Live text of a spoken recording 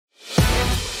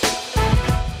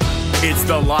It's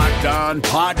the Locked On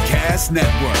Podcast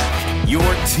Network, your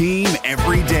team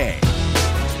every day.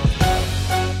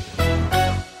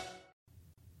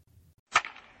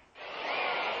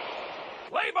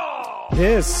 Play ball!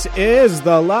 This is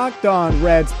the Locked On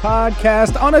Reds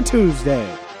podcast on a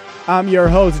Tuesday. I'm your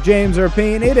host, James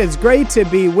Erpine. It is great to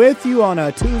be with you on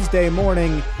a Tuesday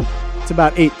morning. It's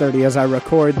about 8:30 as I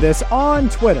record this on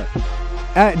Twitter.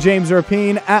 At James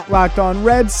Erpine, at Locked On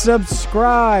Reds.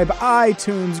 Subscribe,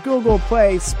 iTunes, Google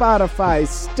Play, Spotify,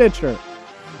 Stitcher,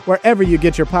 wherever you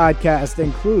get your podcast,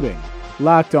 including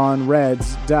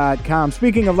LockedOnReds.com.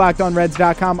 Speaking of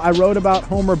LockedOnReds.com, I wrote about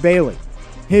Homer Bailey,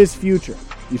 his future.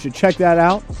 You should check that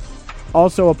out.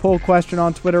 Also, a poll question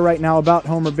on Twitter right now about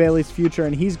Homer Bailey's future,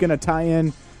 and he's going to tie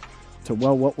in to,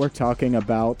 well, what we're talking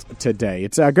about today.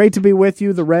 It's great to be with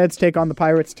you. The Reds take on the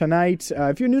Pirates tonight.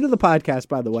 If you're new to the podcast,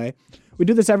 by the way, we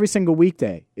do this every single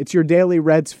weekday. It's your daily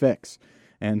Reds fix.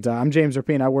 And I'm James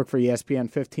Erpine. I work for ESPN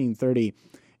 1530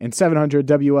 and 700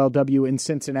 WLW in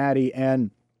Cincinnati,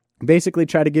 and basically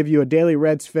try to give you a daily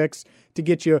Reds fix to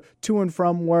get you to and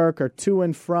from work, or to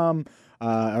and from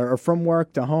or from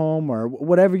work to home, or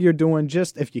whatever you're doing.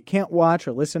 Just if you can't watch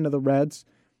or listen to the Reds,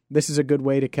 this is a good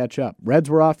way to catch up. Reds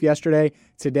were off yesterday.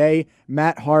 Today,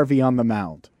 Matt Harvey on the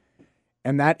mound.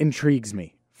 And that intrigues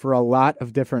me for a lot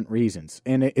of different reasons.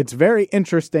 And it's very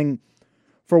interesting.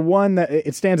 For one, that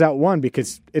it stands out, one,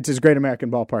 because it's his Great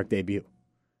American Ballpark debut.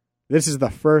 This is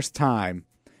the first time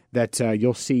that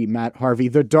you'll see Matt Harvey,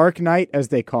 the Dark Knight, as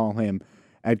they call him,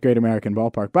 at Great American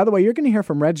Ballpark. By the way, you're going to hear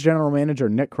from Reds general manager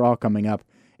Nick Krall coming up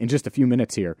in just a few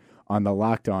minutes here on the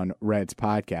Locked On Reds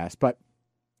podcast. But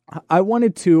I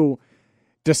wanted to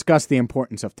discuss the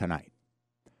importance of tonight,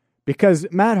 because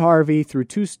Matt Harvey, through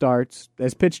 2 starts,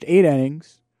 has pitched 8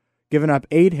 innings, given up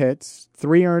 8 hits,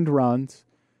 3 earned runs,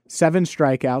 7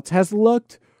 strikeouts, has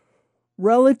looked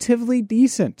relatively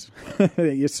decent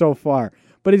so far,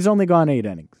 but he's only gone 8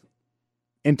 innings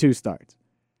in 2 starts.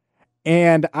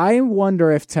 And I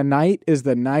wonder if tonight is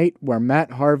the night where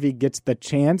Matt Harvey gets the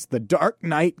chance, the Dark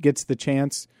Knight gets the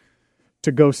chance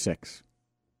to go 6,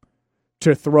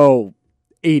 to throw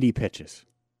 80 pitches,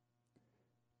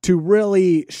 to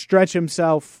really stretch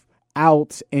himself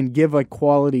out and give a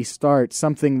quality start,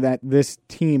 something that this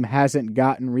team hasn't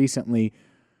gotten recently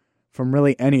from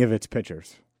really any of its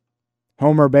pitchers.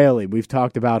 Homer Bailey, we've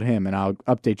talked about him, and I'll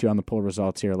update you on the poll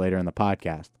results here later in the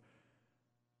podcast.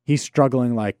 He's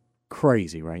struggling like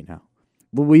crazy right now.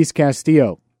 Luis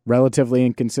Castillo, relatively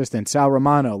inconsistent. Sal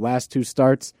Romano, last 2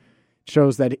 starts,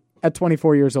 shows that at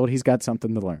 24 years old, he's got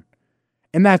something to learn.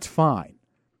 And that's fine.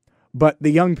 But the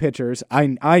young pitchers,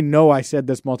 I know I said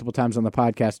this multiple times on the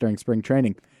podcast during spring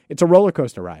training, it's a roller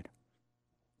coaster ride.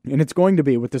 And it's going to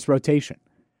be with this rotation.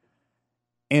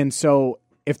 And so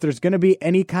if there's going to be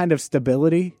any kind of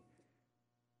stability,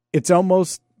 it's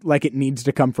almost like it needs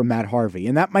to come from Matt Harvey.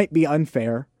 And that might be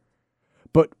unfair,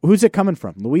 but who's it coming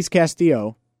from? Luis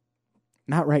Castillo?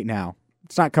 Not right now.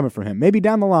 It's not coming from him. Maybe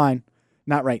down the line.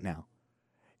 Not right now.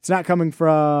 It's not coming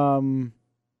from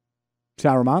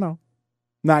Sal Romano.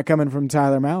 Not coming from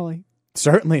Tyler Mahle.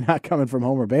 Certainly not coming from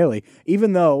Homer Bailey,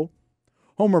 even though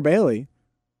Homer Bailey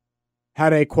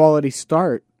had a quality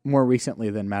start more recently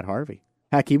than Matt Harvey.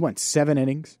 Heck, he went 7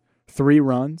 innings, 3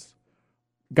 runs,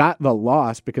 got the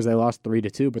loss because they lost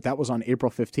 3-2, but that was on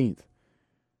April 15th.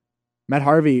 Matt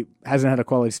Harvey hasn't had a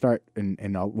quality start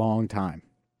in a long time.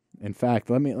 In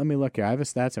fact, let me look here. I have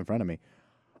his stats in front of me.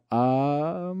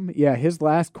 His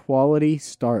last quality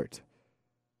start.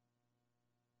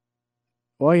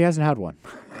 Well, he hasn't had one.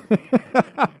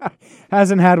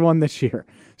 Hasn't had one this year.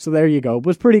 So there you go. It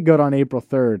was pretty good on April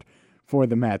 3rd for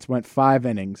the Mets. Went 5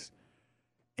 innings.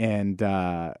 And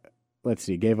let's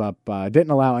see, gave up,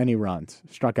 didn't allow any runs.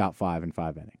 Struck out 5 in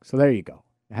 5 innings. So there you go.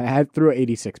 Threw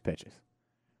 86 pitches.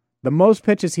 The most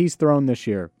pitches he's thrown this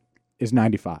year is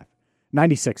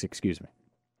 96, excuse me.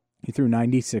 He threw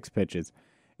 96 pitches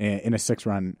in a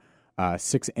 6-run,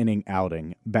 6-inning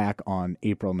outing back on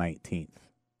April 19th.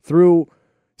 Threw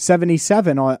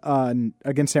 77 on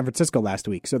against San Francisco last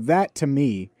week. So that, to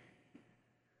me,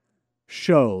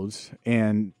 shows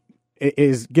and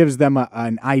gives them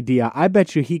an idea. I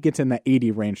bet you he gets in the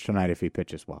 80 range tonight if he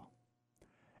pitches well.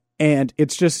 And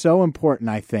it's just so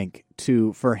important, I think,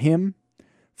 for him,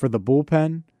 for the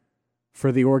bullpen,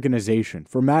 for the organization,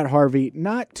 for Matt Harvey,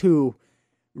 not to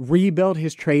rebuild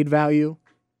his trade value.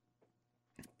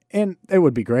 And it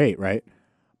would be great, right?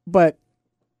 But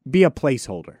be a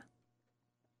placeholder.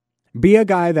 Be a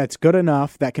guy that's good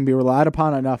enough, that can be relied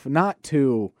upon enough, not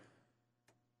to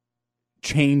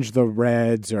change the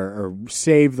Reds or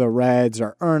save the Reds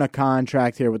or earn a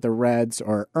contract here with the Reds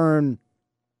or earn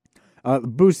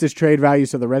boost his trade value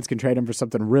so the Reds can trade him for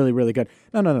something really, really good.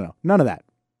 No. None of that.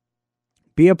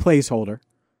 Be a placeholder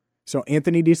so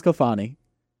Anthony DeSclafani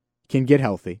can get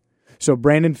healthy, so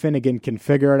Brandon Finnegan can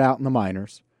figure it out in the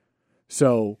minors,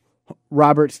 so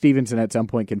Robert Stevenson at some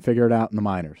point can figure it out in the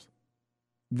minors.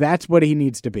 That's what he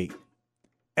needs to be.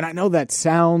 And I know that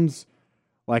sounds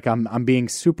like I'm being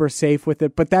super safe with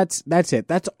it, but that's it.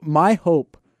 That's my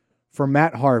hope for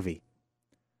Matt Harvey.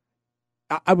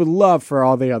 I would love for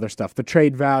all the other stuff, the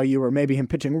trade value, or maybe him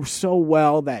pitching so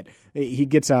well that he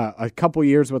gets a couple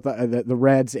years with the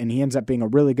Reds and he ends up being a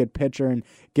really good pitcher and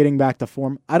getting back to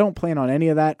form. I don't plan on any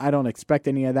of that. I don't expect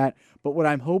any of that. But what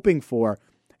I'm hoping for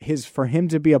is for him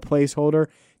to be a placeholder,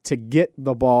 to get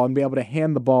the ball and be able to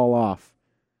hand the ball off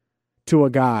to a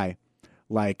guy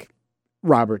like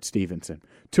Robert Stevenson,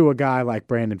 to a guy like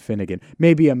Brandon Finnegan,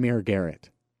 maybe Amir Garrett,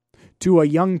 to a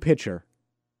young pitcher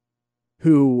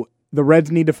who the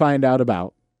Reds need to find out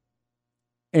about,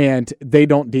 and they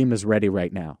don't deem as ready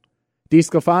right now.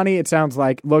 DeSclafani, it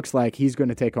looks like he's going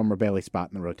to take Homer Bailey's spot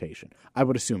in the rotation. I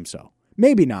would assume so.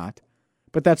 Maybe not,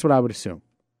 but that's what I would assume.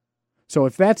 So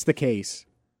if that's the case,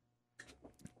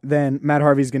 then Matt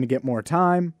Harvey's going to get more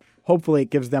time. Hopefully it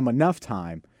gives them enough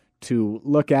time to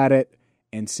look at it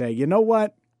and say, you know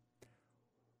what?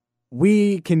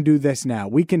 We can do this now.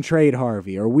 We can trade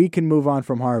Harvey, or we can move on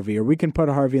from Harvey, or we can put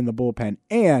Harvey in the bullpen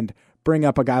and bring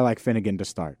up a guy like Finnegan to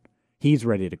start. He's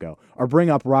ready to go. Or bring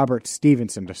up Robert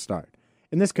Stevenson to start.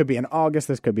 And this could be in August,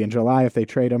 this could be in July if they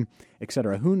trade him,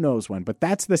 etc. Who knows when, but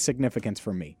that's the significance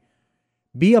for me.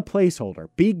 Be a placeholder.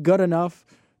 Be good enough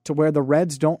to where the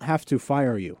Reds don't have to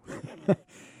fire you.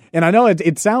 And I know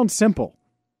it sounds simple,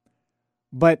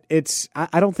 but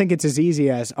I don't think it's as easy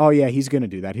as, oh yeah, he's going to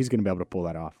do that. He's going to be able to pull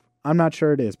that off. I'm not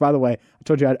sure it is. By the way, I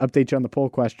told you I'd update you on the poll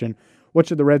question. What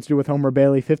should the Reds do with Homer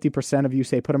Bailey? 50% of you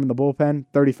say put him in the bullpen.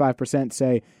 35%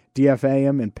 say DFA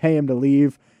him and pay him to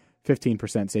leave.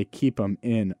 15% say keep him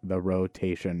in the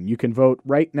rotation. You can vote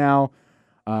right now.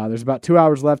 There's about 2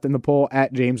 hours left in the poll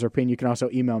at James Erpine. You can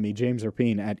also email me,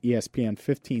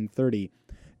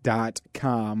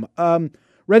 jameserpine@espn1530.com.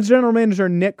 Reds general manager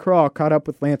Nick Krall caught up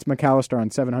with Lance McAllister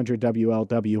on 700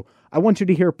 WLW. I want you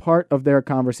to hear part of their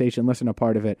conversation, listen to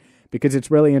part of it, because it's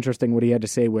really interesting what he had to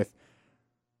say with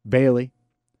Bailey,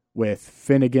 with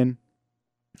Finnegan,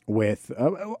 with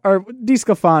or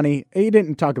DeSclafani. He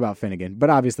didn't talk about Finnegan, but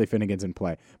obviously Finnegan's in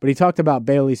play. But he talked about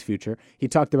Bailey's future. He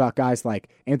talked about guys like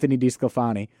Anthony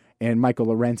DeSclafani and Michael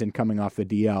Lorenzen coming off the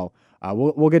DL.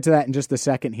 We'll get to that in just a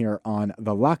second here on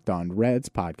the Locked On Reds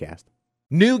podcast.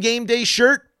 New game day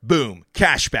shirt? Boom.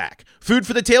 Cashback. Food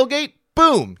for the tailgate?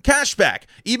 Boom. Cashback.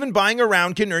 Even buying a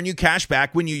round can earn you cash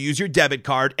back when you use your debit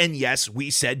card. And yes, we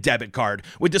said debit card.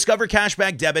 With Discover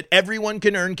Cashback Debit, everyone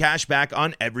can earn cash back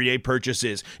on everyday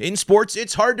purchases. In sports,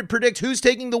 it's hard to predict who's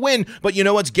taking the win, but you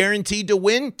know what's guaranteed to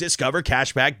win? Discover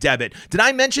Cashback Debit. Did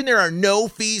I mention there are no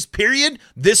fees, period?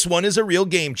 This one is a real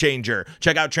game changer.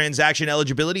 Check out transaction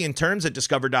eligibility and terms at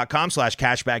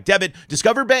discover.com/cashback debit.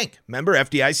 Discover Bank. Member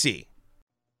FDIC.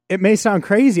 It may sound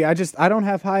crazy. I don't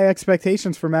have high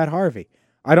expectations for Matt Harvey.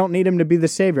 I don't need him to be the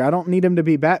savior. I don't need him to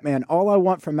be Batman. All I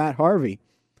want from Matt Harvey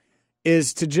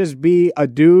is to just be a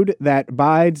dude that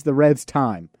bides the Reds'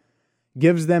 time,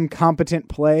 gives them competent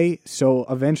play so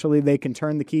eventually they can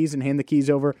turn the keys and hand the keys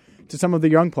over to some of the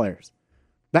young players.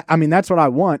 That's what I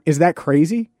want. Is that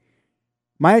crazy?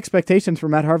 My expectations for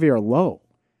Matt Harvey are low.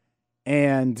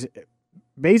 And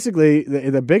basically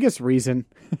the biggest reason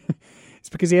it's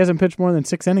because he hasn't pitched more than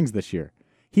 6 innings this year.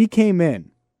 He came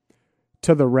in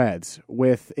to the Reds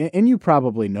with, and you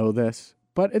probably know this,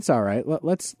 but it's all right.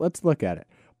 Let's look at it.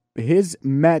 His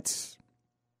Mets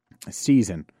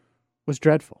season was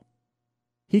dreadful.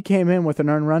 He came in with an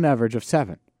earned run average of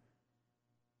 7.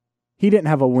 He didn't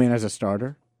have a win as a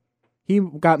starter. He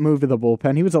got moved to the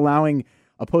bullpen. He was allowing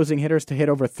opposing hitters to hit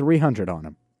over 300 on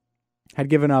him. Had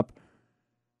given up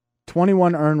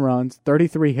 21 earned runs,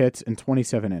 33 hits, in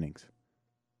 27 innings.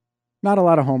 Not a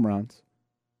lot of home runs,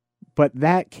 but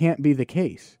that can't be the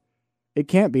case. It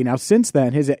can't be. Now, since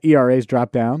then, his ERA's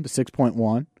dropped down to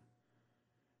 6.1.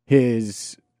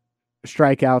 His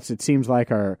strikeouts, it seems like,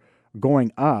 are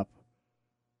going up.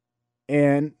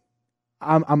 And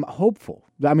I'm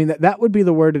hopeful. That would be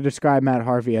the word to describe Matt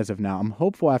Harvey as of now. I'm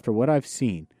hopeful after what I've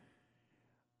seen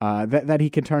that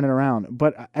he can turn it around.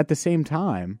 But at the same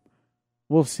time,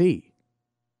 we'll see.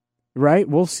 Right?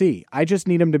 We'll see. I just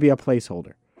need him to be a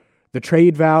placeholder. The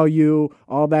trade value,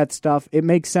 all that stuff, it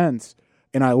makes sense.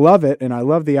 And I love it, and I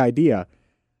love the idea.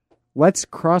 Let's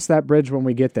cross that bridge when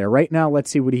we get there. Right now,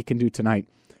 let's see what he can do tonight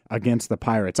against the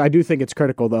Pirates. I do think it's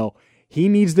critical, though. He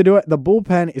needs to do it. The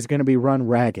bullpen is going to be run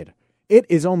ragged. It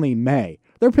is only May.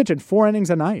 They're pitching 4 innings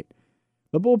a night.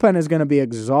 The bullpen is going to be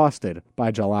exhausted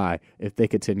by July if they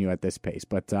continue at this pace.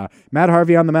 But Matt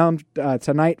Harvey on the mound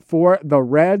tonight for the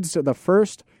Reds, the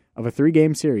first of a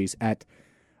 3-game series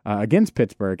against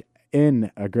Pittsburgh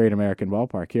in a Great American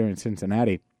Ballpark here in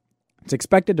Cincinnati. It's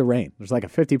expected to rain. There's like a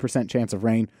 50% chance of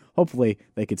rain. Hopefully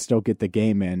they could still get the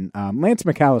game in. Lance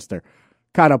McAllister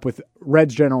caught up with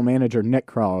Reds general manager Nick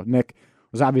Krall. Nick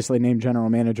was obviously named general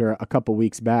manager a couple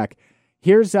weeks back.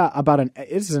 Here's this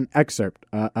is an excerpt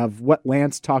of what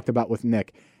Lance talked about with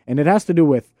Nick, and it has to do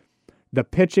with the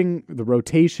pitching, the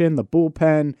rotation, the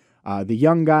bullpen, the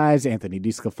young guys, Anthony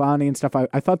DeSclafani and stuff.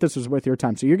 I thought this was worth your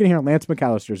time. So you're going to hear Lance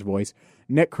McAllister's voice,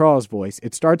 Nick Krall's voice.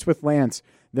 It starts with Lance.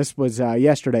 This was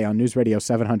yesterday on News Radio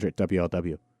 700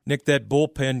 WLW. Nick, that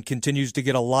bullpen continues to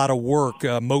get a lot of work,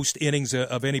 most innings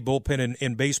of any bullpen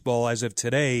in baseball as of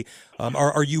today.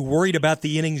 Are you worried about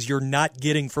the innings you're not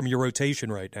getting from your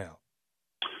rotation right now?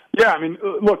 Yeah, I mean,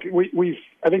 look,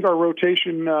 I think our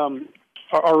rotation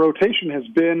has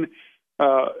been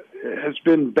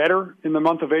better in the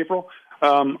month of April.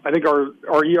 I think our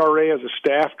ERA as a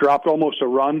staff dropped almost a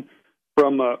run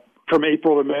from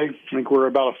April to May. I think we're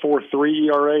about a 4.3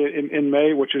 ERA in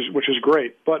May, which is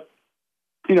great. But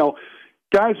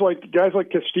guys like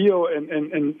Castillo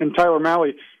and Tyler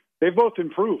Mahle, they've both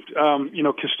improved.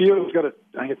 Castillo's got a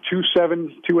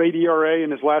 2.7, 2.8 ERA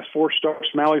in his last 4 starts.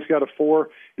 Malle's got a 4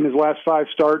 in his last 5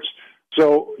 starts.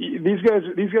 So these guys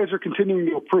are continuing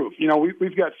to improve.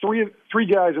 We've got three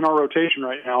guys in our rotation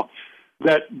right now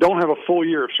that don't have a full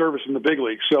year of service in the big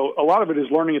league. So a lot of it is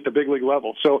learning at the big league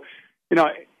level. So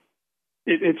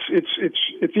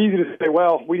it's easy to say,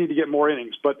 well, we need to get more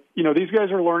innings, but these guys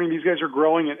are learning, these guys are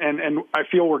growing, and I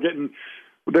feel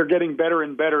they're getting better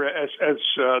and better as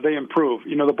they improve.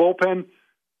 The bullpen,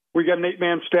 we got an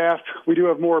 8-man staff. We do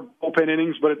have more bullpen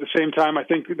innings, but at the same time, I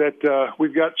think that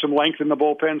we've got some length in the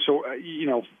bullpen. So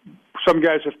some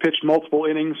guys have pitched multiple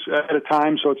innings at a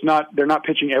time, so they're not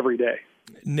pitching every day.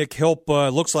 Nick Hilp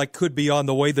looks like could be on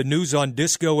the way. The news on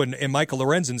Disco and Michael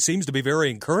Lorenzen seems to be very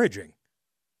encouraging.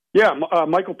 Yeah,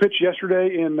 Michael pitched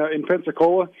yesterday in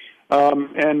Pensacola,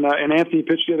 and Anthony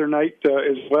pitched the other night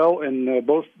as well, and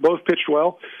both pitched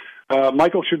well.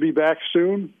 Michael should be back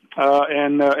soon,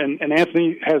 and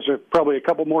Anthony has probably a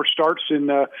couple more starts in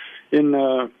the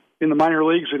minor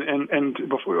leagues and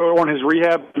before on his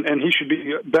rehab, and he should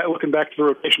be looking back to the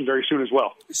rotation very soon as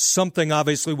well. Something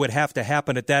obviously would have to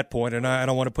happen at that point, and I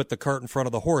don't want to put the cart in front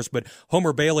of the horse, but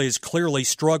Homer Bailey is clearly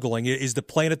struggling. Is the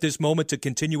plan at this moment to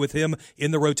continue with him in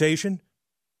the rotation?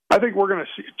 I think we're going to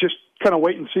just kind of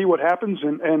wait and see what happens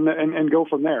and go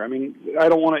from there. I mean, I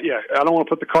don't want to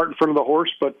put the cart in front of the horse,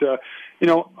 but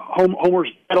Homer's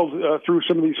battled through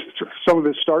some of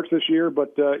his starts this year,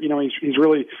 but he's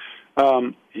really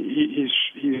he's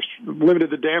limited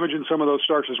the damage in some of those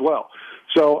starts as well.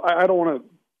 So I don't want to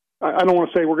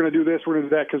say we're going to do this, we're going to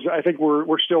do that, because I think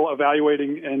we're still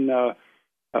evaluating and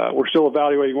we're still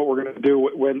evaluating what we're going to do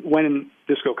when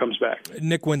Disco comes back.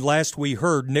 Nick, when last we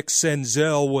heard, Nick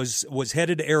Senzel was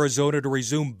headed to Arizona to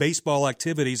resume baseball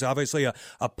activities. Obviously, a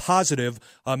positive.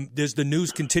 Does the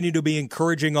news continue to be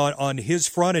encouraging on his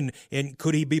front, and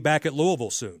could he be back at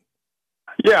Louisville soon?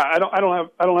 Yeah, I don't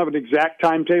have an exact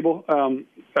timetable,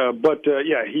 but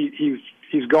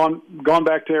he's gone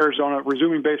back to Arizona,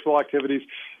 resuming baseball activities.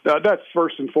 That's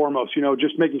first and foremost.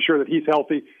 Just making sure that he's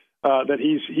healthy. That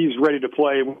he's ready to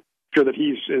play, sure that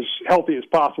he's as healthy as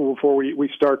possible before we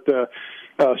start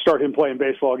him playing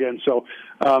baseball again. So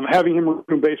having him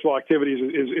resume baseball activities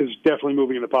is definitely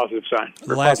moving in the positive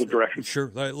positive direction. Sure.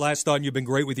 Last thought, you've been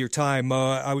great with your time.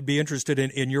 I would be interested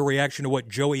in your reaction to what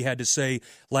Joey had to say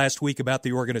last week about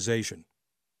the organization.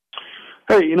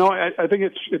 Hey, I think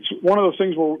it's one of those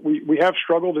things where we have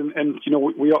struggled and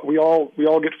we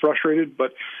all get frustrated,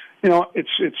 but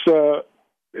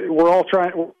we're all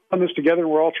trying on this together, and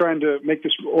we're all trying to make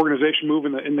this organization move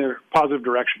in their positive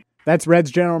direction. That's Reds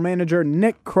general manager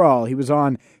Nick Krall. He was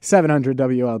on 700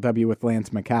 WLW with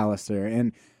Lance McAllister,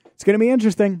 and it's going to be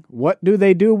interesting. What do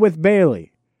they do with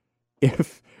Bailey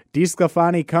if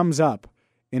DeSclafani comes up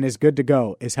and is good to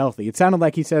go, is healthy? It sounded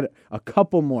like he said a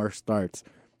couple more starts,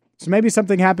 so maybe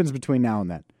something happens between now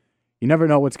and then. You never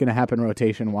know what's going to happen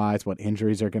rotation-wise, what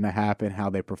injuries are going to happen, how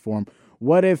they perform.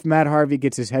 What if Matt Harvey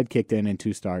gets his head kicked in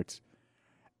 2 starts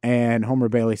and Homer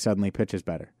Bailey suddenly pitches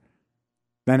better?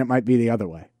 Then it might be the other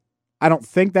way. I don't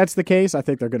think that's the case. I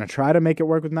think they're going to try to make it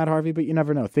work with Matt Harvey, but you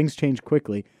never know. Things change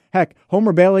quickly. Heck,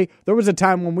 Homer Bailey, there was a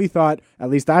time when we thought, at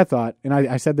least I thought, and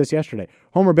I said this yesterday,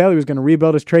 Homer Bailey was going to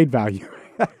rebuild his trade value.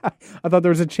 I thought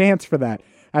there was a chance for that.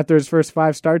 After his first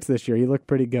 5 starts this year, he looked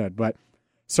pretty good, but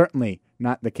certainly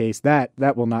not the case. That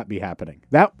will not be happening.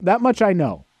 That much I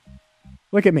know.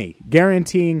 Look at me,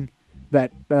 guaranteeing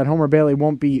that Homer Bailey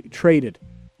won't be traded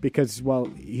because, well,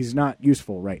 he's not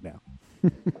useful right now.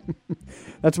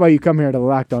 That's why you come here to the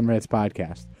Locked On Reds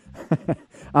podcast.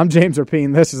 I'm James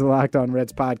Rapine. This is the Locked On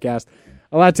Reds podcast.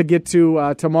 A lot to get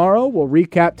to tomorrow. We'll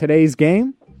recap today's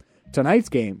game. Tonight's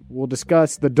game, we'll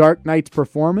discuss the Dark Knights'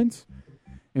 performance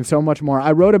and so much more.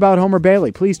 I wrote about Homer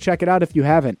Bailey. Please check it out if you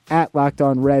haven't at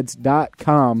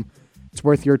LockedOnReds.com. It's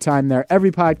worth your time there.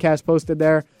 Every podcast posted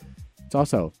there. It's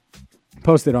also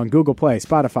posted on Google Play,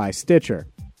 Spotify, Stitcher,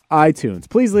 iTunes.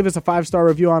 Please leave us a 5-star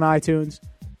review on iTunes.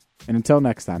 And until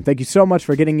next time, thank you so much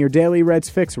for getting your daily Reds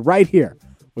fix right here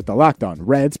with the Locked On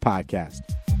Reds podcast.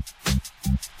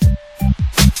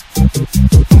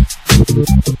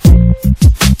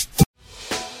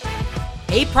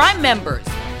 Hey, Prime members,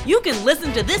 you can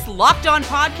listen to this Locked On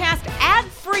podcast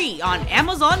ad-free on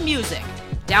Amazon Music.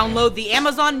 Download the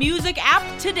Amazon Music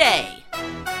app today.